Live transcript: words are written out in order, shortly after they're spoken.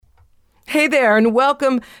Hey there, and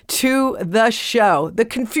welcome to the show, The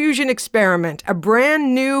Confusion Experiment, a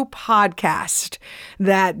brand new podcast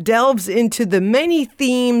that delves into the many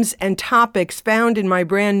themes and topics found in my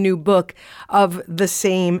brand new book of the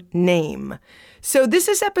same name. So this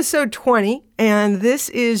is episode 20, and this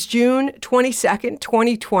is June 22nd,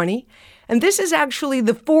 2020, and this is actually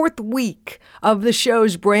the fourth week of the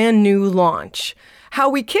show's brand new launch. How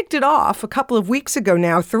we kicked it off a couple of weeks ago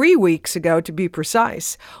now, 3 weeks ago to be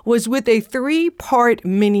precise, was with a 3-part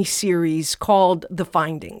mini-series called The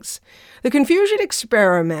Findings. The Confusion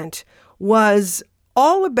Experiment was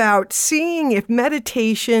all about seeing if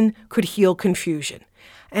meditation could heal confusion.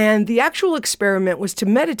 And the actual experiment was to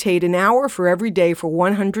meditate an hour for every day for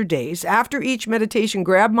 100 days. After each meditation,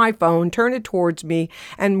 grab my phone, turn it towards me,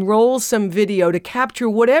 and roll some video to capture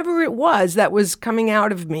whatever it was that was coming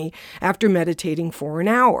out of me after meditating for an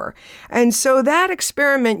hour. And so that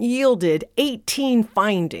experiment yielded 18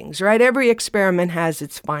 findings, right? Every experiment has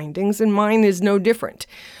its findings, and mine is no different.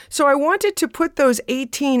 So I wanted to put those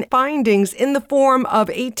 18 findings in the form of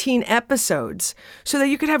 18 episodes so that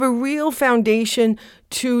you could have a real foundation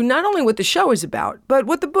to not only what the show is about, but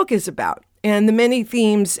what the book is about, and the many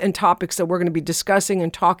themes and topics that we're going to be discussing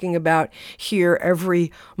and talking about here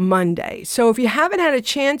every Monday. So if you haven't had a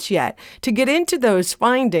chance yet to get into those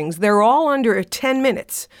findings, they're all under 10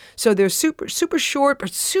 minutes. So they're super short,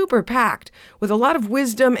 but super packed with a lot of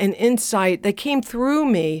wisdom and insight that came through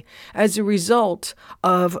me as a result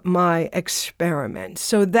of my experiment.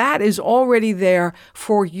 So that is already there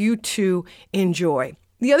for you to enjoy.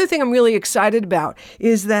 The other thing I'm really excited about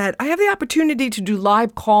is that I have the opportunity to do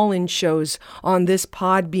live call-in shows on this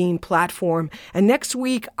Podbean platform. And next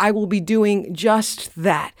week, I will be doing just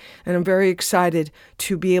that. And I'm very excited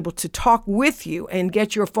to be able to talk with you and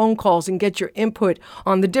get your phone calls and get your input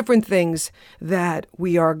on the different things that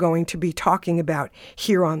we are going to be talking about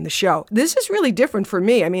here on the show. This is really different for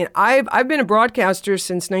me. I mean, I've been a broadcaster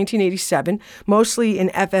since 1987, mostly in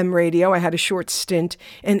FM radio. I had a short stint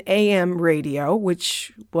in AM radio, which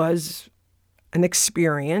was an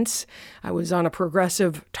experience. I was on a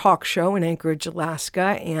progressive talk show in Anchorage, Alaska,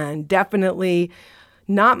 and definitely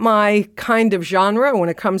not my kind of genre when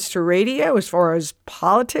it comes to radio as far as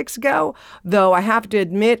politics go, though I have to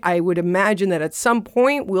admit, I would imagine that at some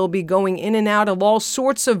point we'll be going in and out of all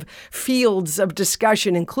sorts of fields of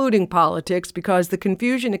discussion, including politics, because the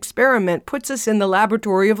Confusion Experiment puts us in the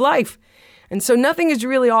laboratory of life. And so nothing is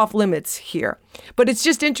really off limits here. But it's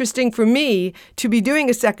just interesting for me to be doing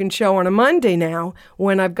a second show on a Monday now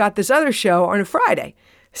when I've got this other show on a Friday.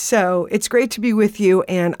 So it's great to be with you.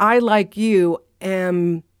 And I, like you,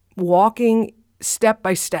 am walking step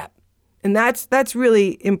by step. And that's really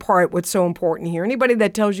in part what's so important here. Anybody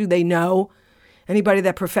that tells you they know, anybody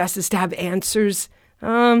that professes to have answers,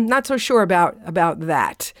 not so sure about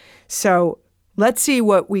that. So let's see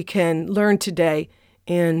what we can learn today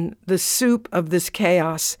in the soup of this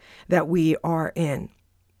chaos that we are in.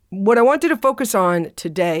 What I wanted to focus on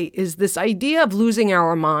today is this idea of losing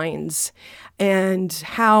our minds and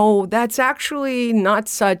how that's actually not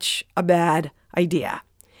such a bad idea.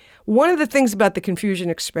 One of the things about the Confusion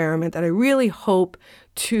Experiment that I really hope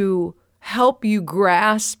to help you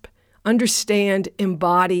grasp, understand,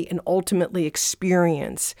 embody, and ultimately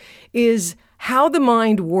experience is how the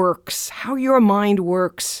mind works, how your mind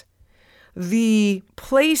works, the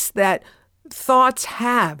place that thoughts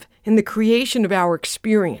have in the creation of our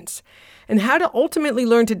experience, and how to ultimately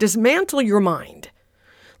learn to dismantle your mind.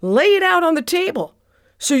 Lay it out on the table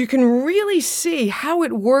so you can really see how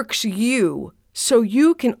it works you, so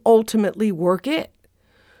you can ultimately work it.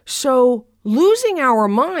 So losing our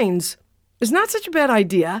minds is not such a bad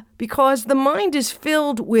idea because the mind is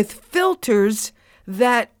filled with filters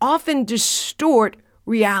that often distort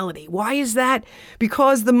reality. Why is that?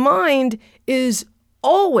 Because the mind is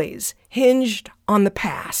always hinged on the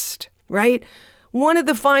past, right? One of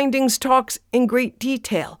the findings talks in great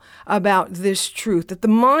detail about this truth, that the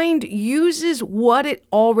mind uses what it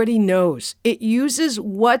already knows. It uses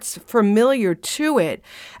what's familiar to it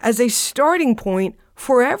as a starting point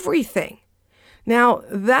for everything. Now,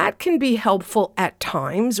 that can be helpful at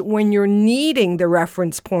times when you're needing the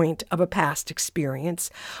reference point of a past experience,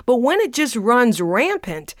 but when it just runs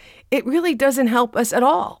rampant, it really doesn't help us at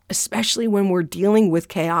all, especially when we're dealing with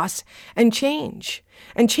chaos and change.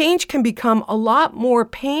 And change can become a lot more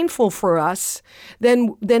painful for us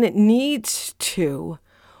than it needs to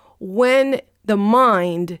when the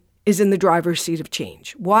mind is in the driver's seat of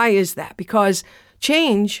change. Why is that? Because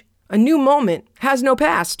change, a new moment, has no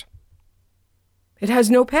past. It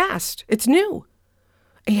has no past. It's new.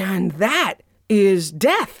 And that is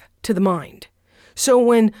death to the mind. So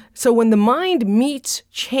when the mind meets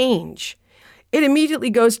change, it immediately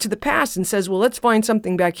goes to the past and says, well, let's find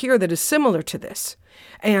something back here that is similar to this.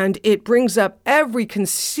 And it brings up every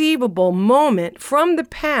conceivable moment from the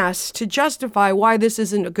past to justify why this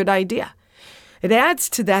isn't a good idea. It adds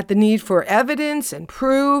to that the need for evidence and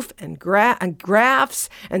proof and graphs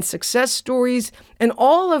and success stories and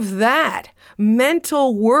all of that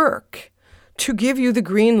mental work to give you the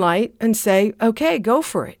green light and say, okay, go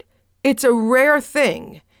for it. It's a rare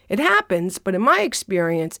thing. It happens, but in my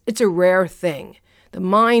experience, it's a rare thing. The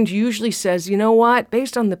mind usually says, you know what,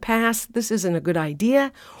 based on the past, this isn't a good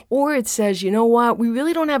idea. Or it says, you know what, we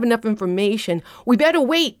really don't have enough information. We better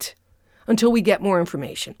wait until we get more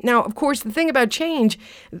information. Now, of course, the thing about change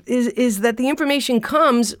is that the information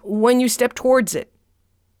comes when you step towards it.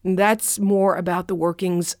 And that's more about the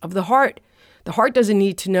workings of the heart. The heart doesn't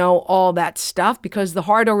need to know all that stuff because the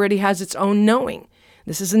heart already has its own knowing.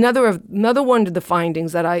 This is another one of the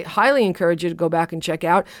findings that I highly encourage you to go back and check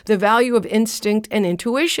out, the value of instinct and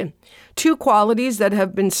intuition. Two qualities that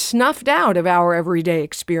have been snuffed out of our everyday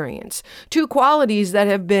experience. Two qualities that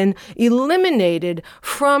have been eliminated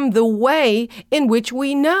from the way in which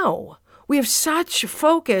we know. We have such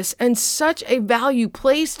focus and such a value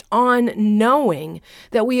placed on knowing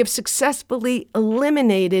that we have successfully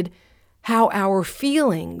eliminated how our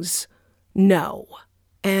feelings know.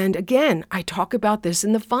 And again, I talk about this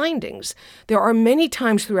in the findings. There are many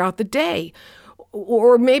times throughout the day,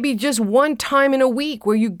 or maybe just one time in a week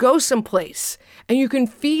where you go someplace and you can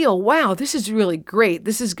feel, wow, this is really great.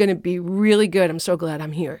 This is going to be really good. I'm so glad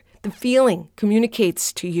I'm here. The feeling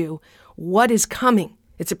communicates to you what is coming.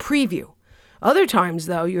 It's a preview. Other times,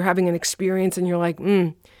 though, you're having an experience and you're like,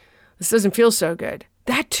 this doesn't feel so good.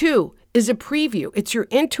 That too is a preview. It's your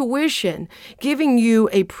intuition giving you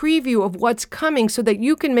a preview of what's coming so that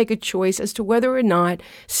you can make a choice as to whether or not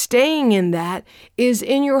staying in that is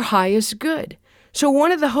in your highest good. So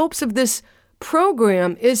one of the hopes of this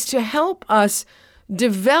program is to help us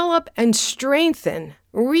develop and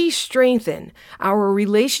re-strengthen our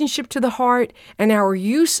relationship to the heart and our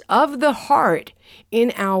use of the heart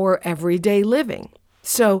in our everyday living.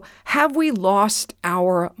 So have we lost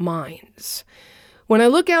our minds? When I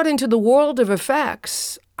look out into the world of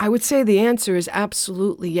effects, I would say the answer is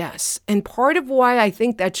absolutely yes. And part of why I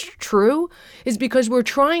think that's true is because we're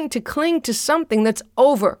trying to cling to something that's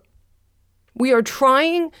over. We are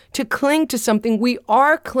trying to cling to something. We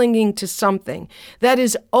are clinging to something that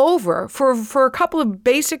is over for a couple of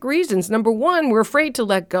basic reasons. Number one, we're afraid to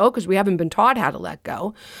let go because we haven't been taught how to let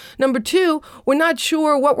go. Number two, we're not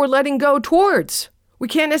sure what we're letting go towards. We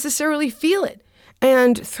can't necessarily feel it.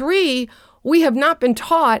 And three, we have not been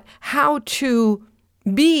taught how to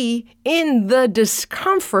be in the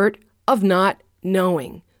discomfort of not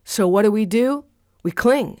knowing. So what do? We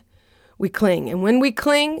cling. We cling. And when we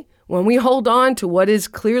cling, when we hold on to what is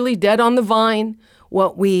clearly dead on the vine,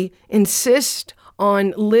 what we insist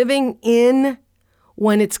on living in,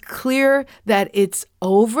 when it's clear that it's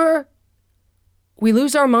over, we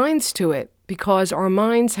lose our minds to it because our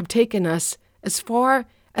minds have taken us as far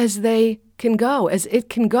as they can go, as it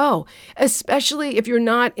can go, especially if you're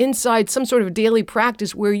not inside some sort of daily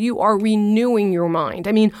practice where you are renewing your mind.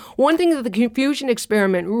 I mean, one thing that the confusion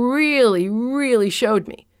experiment really, really showed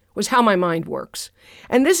me was how my mind works.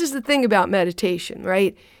 And this is the thing about meditation,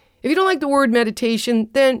 right? If you don't like the word meditation,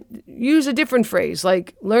 then use a different phrase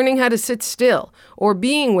like learning how to sit still or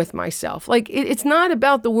being with myself. Like it's not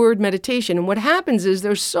about the word meditation. And what happens is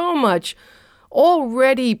there's so much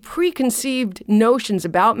already preconceived notions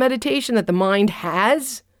about meditation that the mind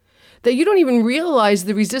has that you don't even realize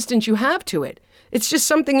the resistance you have to it. It's just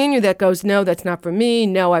something in you that goes, no, that's not for me.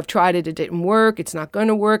 No, I've tried it. It didn't work. It's not going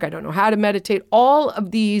to work. I don't know how to meditate. All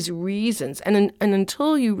of these reasons. And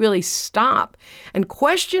until you really stop and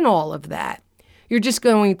question all of that, you're just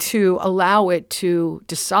going to allow it to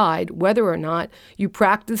decide whether or not you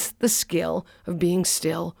practice the skill of being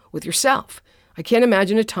still with yourself. I can't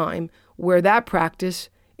imagine a time where that practice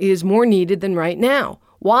is more needed than right now.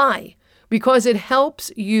 Why? Because it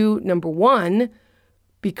helps you, number one,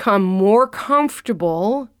 become more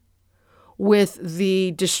comfortable with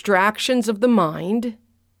the distractions of the mind.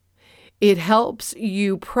 It helps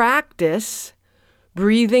you practice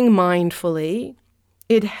breathing mindfully.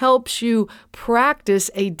 It helps you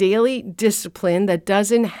practice a daily discipline that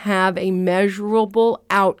doesn't have a measurable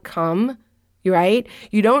outcome, right?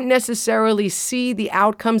 You don't necessarily see the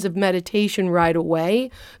outcomes of meditation right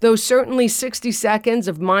away, though certainly 60 seconds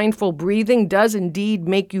of mindful breathing does indeed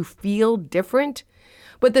make you feel different.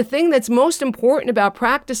 But the thing that's most important about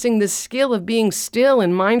practicing this skill of being still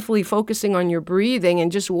and mindfully focusing on your breathing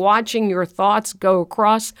and just watching your thoughts go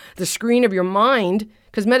across the screen of your mind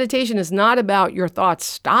Because meditation is not about your thoughts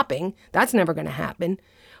stopping. That's never going to happen.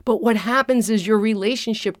 But what happens is your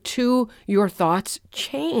relationship to your thoughts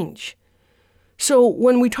change. So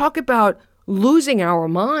when we talk about losing our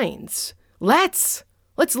minds, let's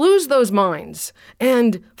lose those minds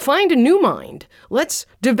and find a new mind. Let's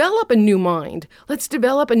develop a new mind. Let's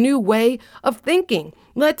develop a new way of thinking.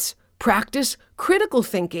 Let's practice critical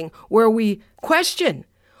thinking where we question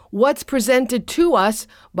what's presented to us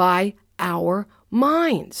by our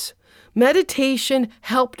minds. Meditation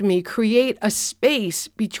helped me create a space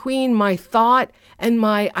between my thought and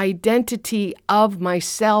my identity of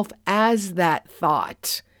myself as that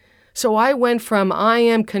thought. So I went from I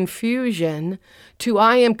am confusion to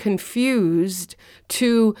I am confused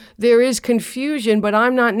to there is confusion, but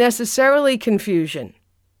I'm not necessarily confusion.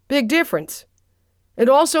 Big difference. It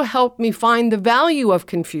also helped me find the value of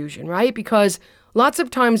confusion, right? Because lots of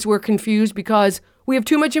times we're confused because we have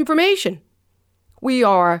too much information. We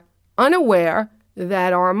are unaware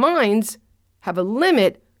that our minds have a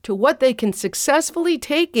limit to what they can successfully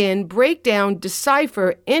take in, break down,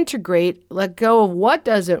 decipher, integrate, let go of what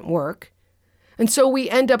doesn't work. And so we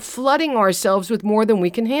end up flooding ourselves with more than we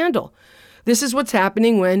can handle. This is what's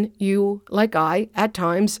happening when you, like I, at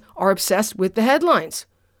times are obsessed with the headlines.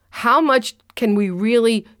 How much can we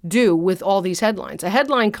really do with all these headlines? A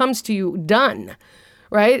headline comes to you done,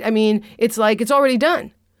 right? I mean, it's like it's already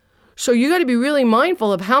done. So you got to be really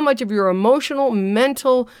mindful of how much of your emotional,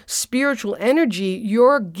 mental, spiritual energy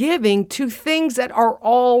you're giving to things that are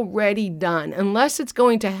already done. Unless it's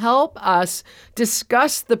going to help us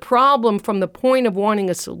discuss the problem from the point of wanting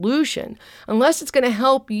a solution, unless it's going to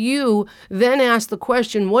help you then ask the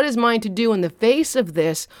question, what is mine to do in the face of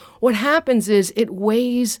this? What happens is it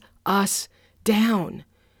weighs us down.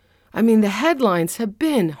 I mean, the headlines have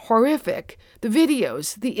been horrific. The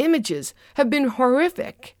videos, the images have been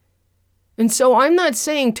horrific. And so I'm not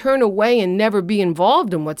saying turn away and never be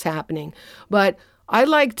involved in what's happening, but I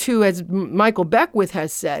like to, as Michael Beckwith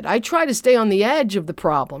has said, I try to stay on the edge of the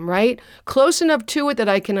problem, right? Close enough to it that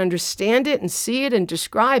I can understand it and see it and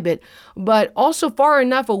describe it, but also far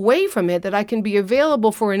enough away from it that I can be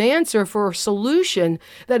available for an answer, for a solution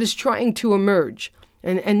that is trying to emerge.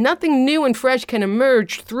 And nothing new and fresh can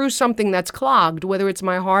emerge through something that's clogged, whether it's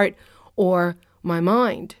my heart or my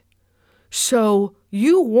mind. So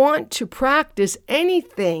you want to practice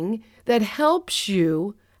anything that helps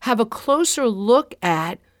you have a closer look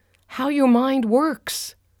at how your mind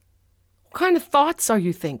works. What kind of thoughts are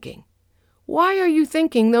you thinking? Why are you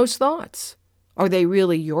thinking those thoughts? Are they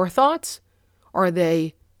really your thoughts? Are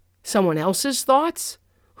they someone else's thoughts?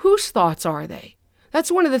 Whose thoughts are they? That's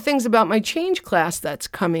one of the things about my change class that's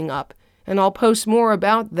coming up, and I'll post more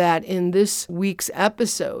about that in this week's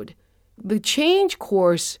episode. The change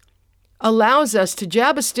course allows us to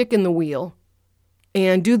jab a stick in the wheel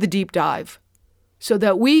and do the deep dive so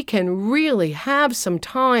that we can really have some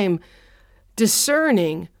time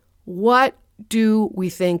discerning what do we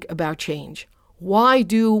think about change? Why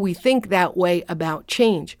do we think that way about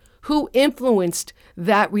change? Who influenced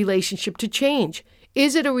that relationship to change?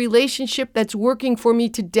 Is it a relationship that's working for me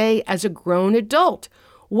today as a grown adult?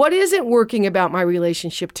 What isn't working about my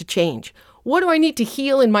relationship to change? What do I need to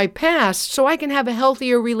heal in my past so I can have a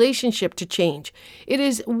healthier relationship to change? It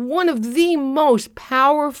is one of the most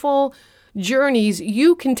powerful journeys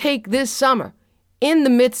you can take this summer in the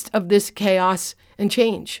midst of this chaos and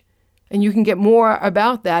change. And you can get more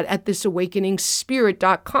about that at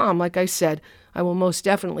thisawakeningspirit.com. Like I said, I will most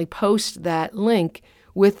definitely post that link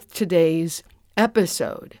with today's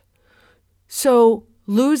episode. So,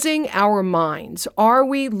 losing our minds. Are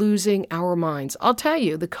we losing our minds? I'll tell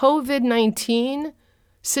you, the COVID-19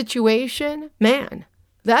 situation, man,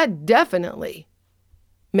 that definitely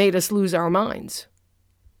made us lose our minds.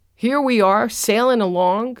 Here we are sailing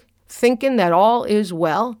along, thinking that all is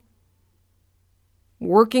well,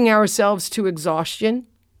 working ourselves to exhaustion,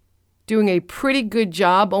 doing a pretty good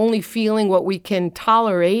job only feeling what we can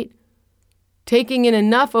tolerate, taking in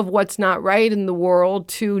enough of what's not right in the world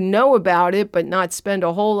to know about it, but not spend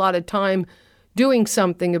a whole lot of time doing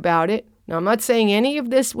something about it. Now, I'm not saying any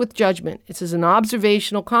of this with judgment. This is an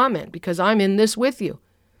observational comment because I'm in this with you.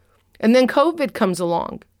 And then COVID comes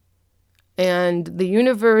along, and the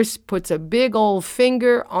universe puts a big old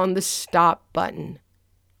finger on the stop button,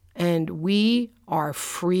 and we are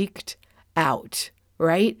freaked out,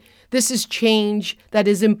 right? This is change that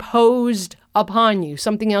is imposed upon you.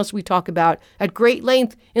 Something else we talk about at great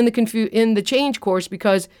length in the change course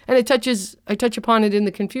because, and I touch upon it in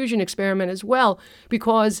the confusion experiment as well,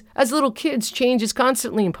 because as little kids, change is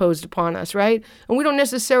constantly imposed upon us, right? And we don't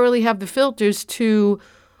necessarily have the filters to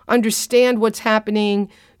understand what's happening,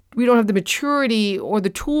 we don't have the maturity or the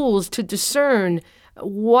tools to discern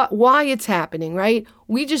why it's happening, right?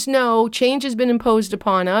 We just know change has been imposed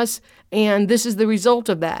upon us, and this is the result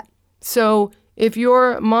of that. So if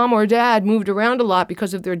your mom or dad moved around a lot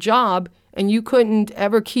because of their job, and you couldn't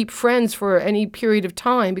ever keep friends for any period of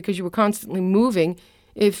time because you were constantly moving,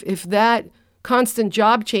 if that constant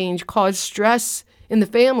job change caused stress in the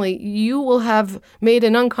family, you will have made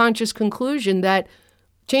an unconscious conclusion that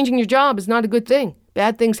changing your job is not a good thing.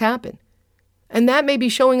 Bad things happen. And that may be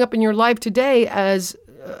showing up in your life today as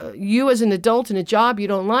you as an adult in a job you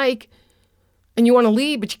don't like, and you want to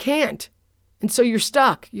leave, but you can't. And so you're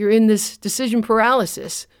stuck. You're in this decision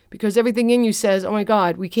paralysis because everything in you says, oh my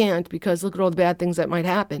God, we can't because look at all the bad things that might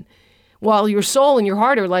happen. While your soul and your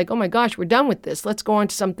heart are like, oh my gosh, we're done with this. Let's go on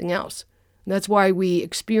to something else. And that's why we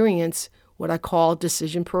experience what I call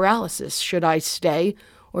decision paralysis. Should I stay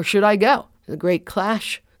or should I go? The great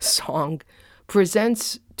Clash song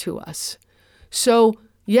presents to us. So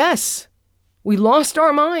yes, we lost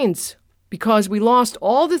our minds because we lost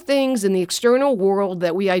all the things in the external world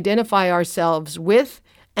that we identify ourselves with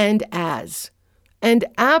and as. And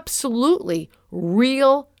absolutely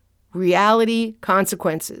real reality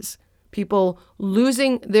consequences. People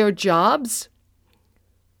losing their jobs,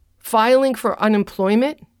 filing for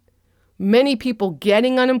unemployment, many people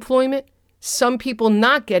getting unemployment, some people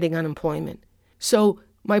not getting unemployment. So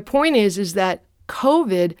my point is that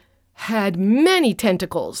COVID had many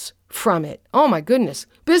tentacles from it. Oh my goodness.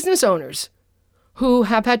 Business owners who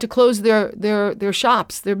have had to close their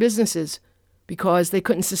shops, their businesses, because they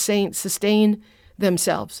couldn't sustain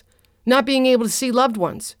themselves. Not being able to see loved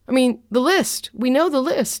ones. I mean, the list. We know the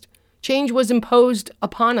list. Change was imposed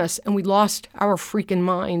upon us and we lost our freaking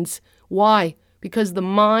minds. Why? Because the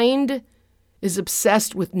mind is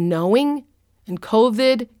obsessed with knowing, and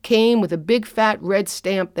COVID came with a big fat red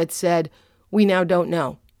stamp that said, we now don't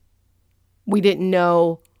know. We didn't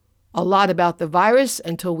know a lot about the virus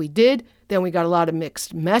until we did. Then we got a lot of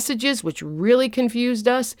mixed messages, which really confused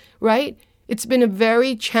us, right? It's been a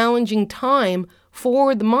very challenging time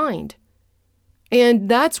for the mind. And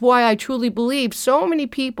that's why I truly believe so many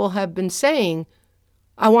people have been saying,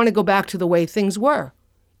 I want to go back to the way things were.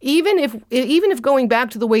 Even if going back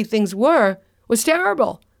to the way things were was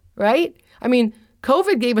terrible, right? I mean,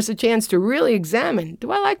 COVID gave us a chance to really examine,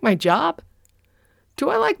 do I like my job? Do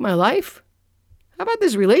I like my life? How about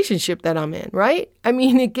this relationship that I'm in, right? I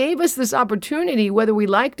mean, it gave us this opportunity, whether we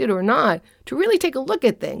liked it or not, to really take a look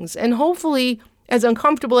at things. And hopefully, as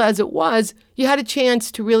uncomfortable as it was, you had a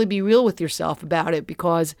chance to really be real with yourself about it,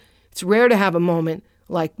 because it's rare to have a moment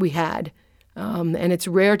like we had. And it's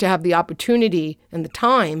rare to have the opportunity and the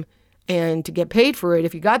time and to get paid for it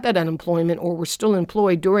if you got that unemployment or were still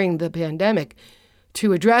employed during the pandemic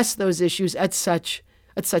to address those issues at such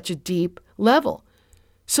a deep level.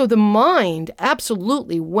 So the mind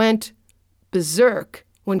absolutely went berserk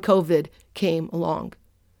when COVID came along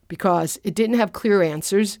because it didn't have clear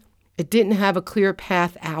answers. It didn't have a clear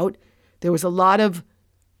path out. There was a lot of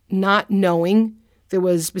not knowing. There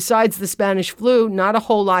was, besides the Spanish flu, not a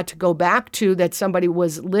whole lot to go back to that somebody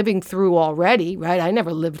was living through already, right? I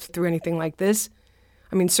never lived through anything like this.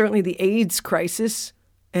 I mean, certainly the AIDS crisis,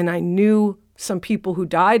 and I knew some people who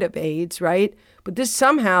died of AIDS, right? But this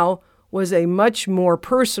somehow was a much more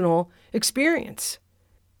personal experience.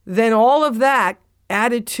 Then all of that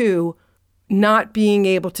added to not being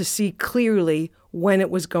able to see clearly when it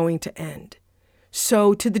was going to end.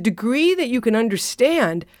 So to the degree that you can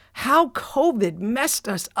understand how COVID messed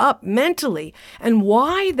us up mentally and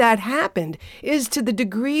why that happened is to the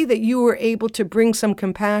degree that you were able to bring some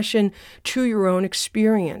compassion to your own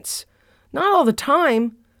experience. Not all the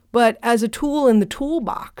time, but as a tool in the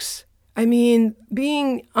toolbox. I mean,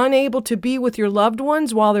 being unable to be with your loved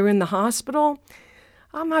ones while they're in the hospital,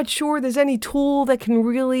 I'm not sure there's any tool that can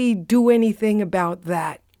really do anything about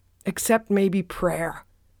that, except maybe prayer.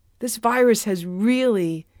 This virus has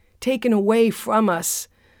really taken away from us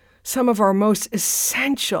some of our most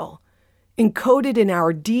essential, encoded in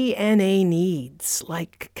our DNA needs,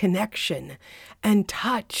 like connection and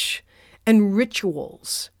touch and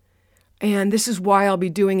rituals. And this is why I'll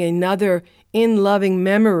be doing another In Loving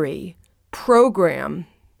Memory program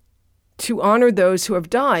to honor those who have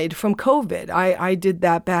died from COVID. I did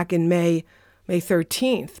that back in May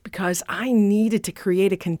 13th, because I needed to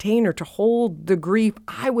create a container to hold the grief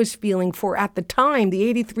I was feeling for, at the time, the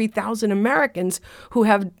 83,000 Americans who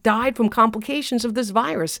have died from complications of this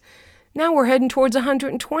virus. Now we're heading towards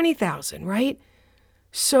 120,000, right?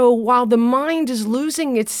 So while the mind is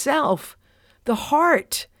losing itself, the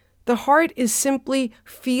heart is simply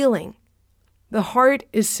feeling. The heart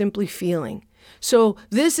is simply feeling. So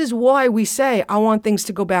this is why we say, I want things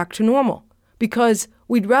to go back to normal, because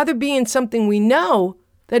we'd rather be in something we know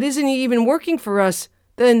that isn't even working for us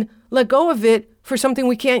than let go of it for something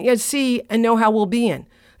we can't yet see and know how we'll be in.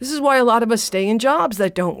 This is why a lot of us stay in jobs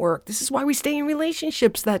that don't work. This is why we stay in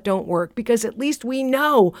relationships that don't work, because at least we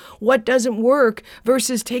know what doesn't work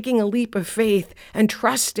versus taking a leap of faith and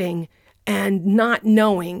trusting and not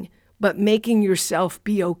knowing, but making yourself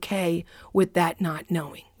be okay with that not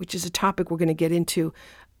knowing, which is a topic we're going to get into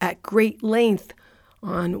at great length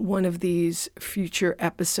on one of these future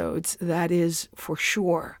episodes, that is for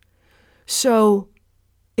sure. So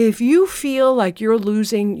if you feel like you're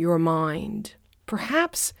losing your mind,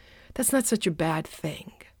 perhaps that's not such a bad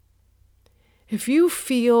thing. If you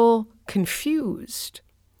feel confused,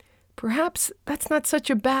 perhaps that's not such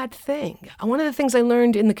a bad thing. One of the things I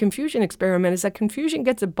learned in the confusion experiment is that confusion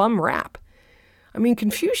gets a bum rap. I mean,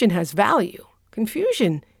 confusion has value.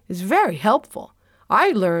 Confusion is very helpful.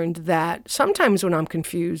 I learned that sometimes when I'm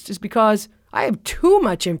confused is because I have too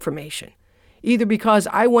much information. Either because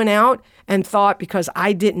I went out and thought because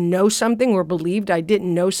I didn't know something or believed I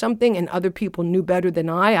didn't know something and other people knew better than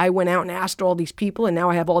I went out and asked all these people and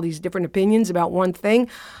now I have all these different opinions about one thing.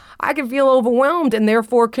 I can feel overwhelmed and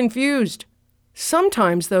therefore confused.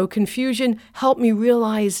 Sometimes, though, confusion helped me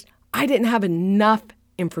realize I didn't have enough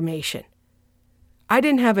information.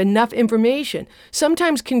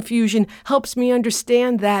 Sometimes confusion helps me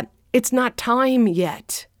understand that it's not time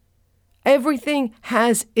yet. Everything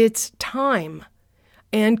has its time.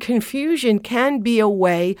 And confusion can be a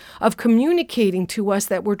way of communicating to us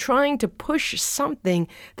that we're trying to push something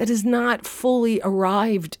that is not fully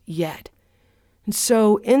arrived yet. And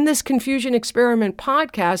so in this Confusion Experiment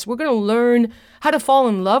podcast, we're going to learn how to fall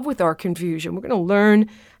in love with our confusion. We're going to learn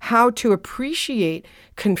how to appreciate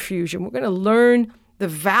confusion. We're going to learn the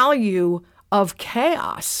value of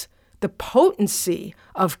chaos, the potency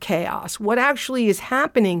of chaos, what actually is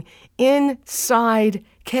happening inside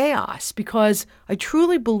chaos, because I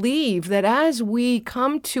truly believe that as we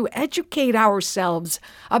come to educate ourselves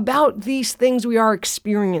about these things we are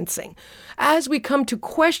experiencing, as we come to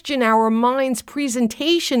question our mind's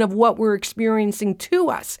presentation of what we're experiencing to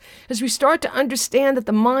us, as we start to understand that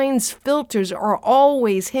the mind's filters are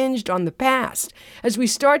always hinged on the past, as we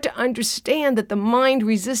start to understand that the mind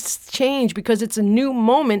resists change because it's a new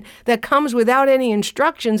moment that comes without any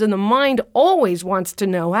instructions and the mind always wants to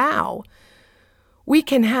know how, we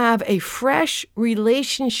can have a fresh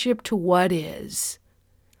relationship to what is.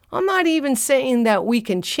 I'm not even saying that we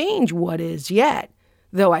can change what is yet,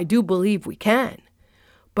 though I do believe we can.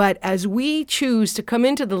 But as we choose to come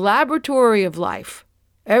into the laboratory of life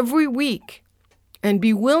every week and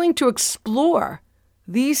be willing to explore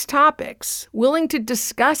these topics, willing to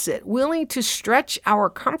discuss it, willing to stretch our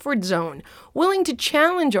comfort zone, willing to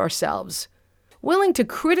challenge ourselves, willing to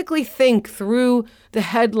critically think through the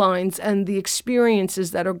headlines and the experiences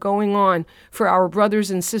that are going on for our brothers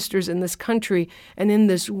and sisters in this country and in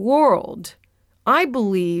this world, I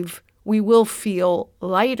believe we will feel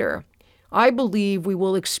lighter. I believe we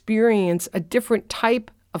will experience a different type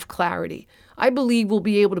of clarity. I believe we'll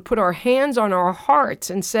be able to put our hands on our hearts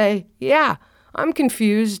and say, yeah, I'm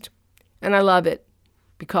confused and I love it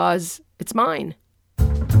because it's mine.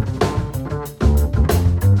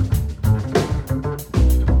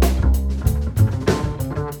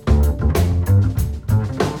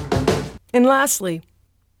 And lastly,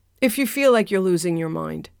 if you feel like you're losing your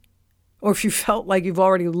mind, or if you felt like you've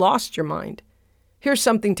already lost your mind, here's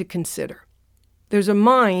something to consider. There's a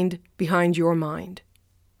mind behind your mind.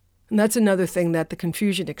 And that's another thing that the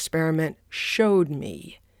confusion experiment showed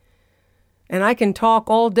me. And I can talk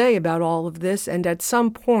all day about all of this, and at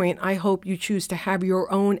some point, I hope you choose to have your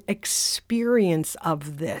own experience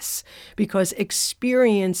of this, because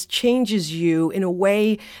experience changes you in a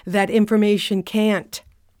way that information can't.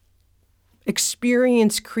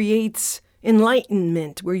 Experience creates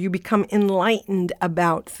enlightenment, where you become enlightened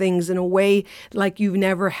about things in a way like you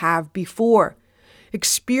never have before.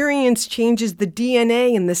 Experience changes the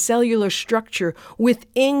DNA and the cellular structure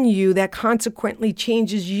within you that consequently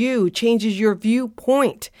changes you, changes your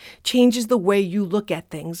viewpoint, changes the way you look at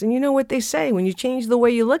things. And you know what they say, when you change the way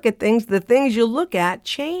you look at things, the things you look at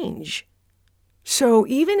change. So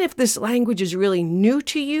even if this language is really new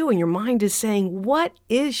to you and your mind is saying, what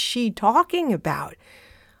is she talking about?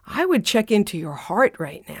 I would check into your heart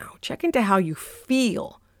right now. Check into how you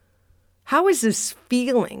feel. How is this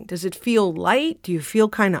feeling? Does it feel light? Do you feel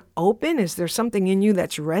kind of open? Is there something in you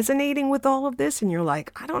that's resonating with all of this? And you're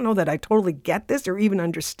like, I don't know that I totally get this or even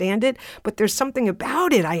understand it, but there's something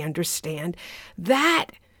about it I understand. That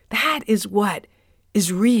is what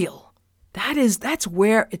is real. That's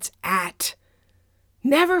where it's at.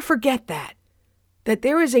 Never forget that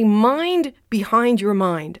there is a mind behind your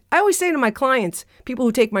mind. I always say to my clients, people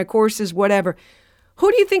who take my courses, whatever,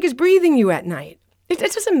 who do you think is breathing you at night? It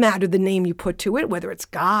doesn't matter the name you put to it, whether it's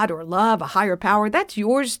God or love, a higher power, that's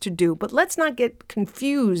yours to do. But let's not get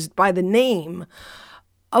confused by the name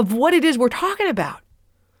of what it is we're talking about.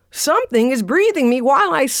 Something is breathing me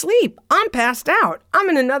while I sleep. I'm passed out. I'm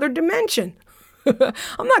in another dimension.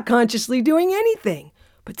 I'm not consciously doing anything,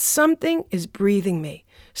 but something is breathing me.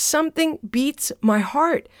 Something beats my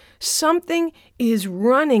heart. Something is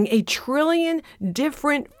running 1 trillion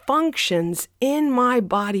different functions in my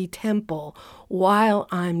body temple while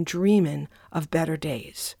I'm dreaming of better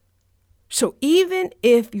days. So even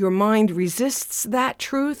if your mind resists that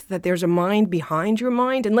truth, that there's a mind behind your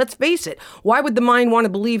mind, and let's face it, why would the mind want to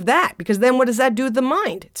believe that? Because then what does that do to the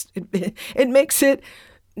mind? It makes it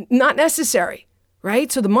not necessary, right?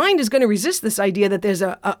 So the mind is going to resist this idea that there's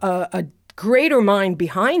a greater mind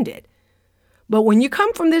behind it. But when you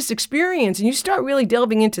come from this experience and you start really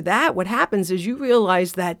delving into that, what happens is you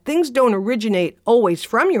realize that things don't originate always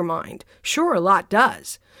from your mind. Sure, a lot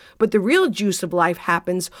does. But the real juice of life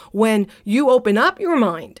happens when you open up your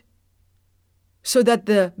mind so that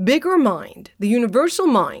the bigger mind, the universal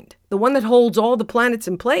mind, the one that holds all the planets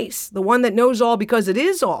in place, the one that knows all because it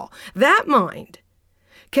is all, that mind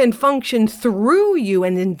can function through you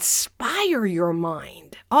and inspire your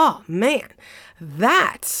mind. Oh man,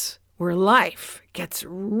 that's where life gets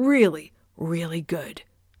really, really good.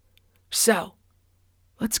 So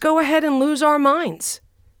let's go ahead and lose our minds.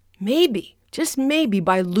 Maybe, just maybe,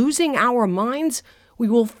 by losing our minds, we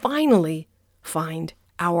will finally find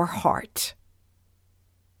our heart.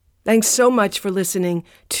 Thanks so much for listening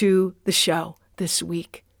to the show this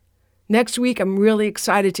week. Next week, I'm really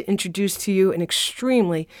excited to introduce to you an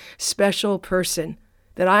extremely special person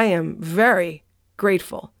that I am very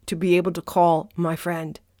grateful to be able to call my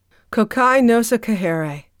friend. Kokai Nosa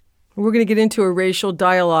Kahere. We're going to get into a racial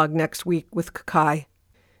dialogue next week with Kokai.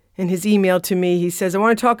 In his email to me, he says, I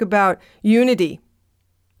want to talk about unity.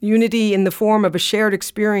 Unity in the form of a shared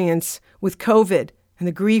experience with COVID and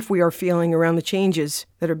the grief we are feeling around the changes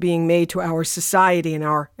that are being made to our society and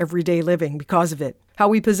our everyday living because of it. How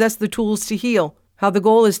we possess the tools to heal. How the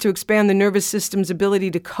goal is to expand the nervous system's ability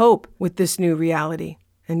to cope with this new reality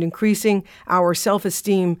and increasing our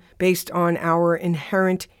self-esteem based on our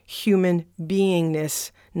inherent human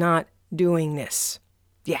beingness, not doingness.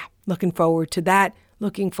 Yeah, looking forward to that.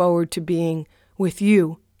 Looking forward to being with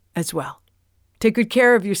you as well. Take good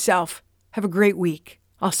care of yourself. Have a great week.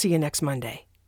 I'll see you next Monday.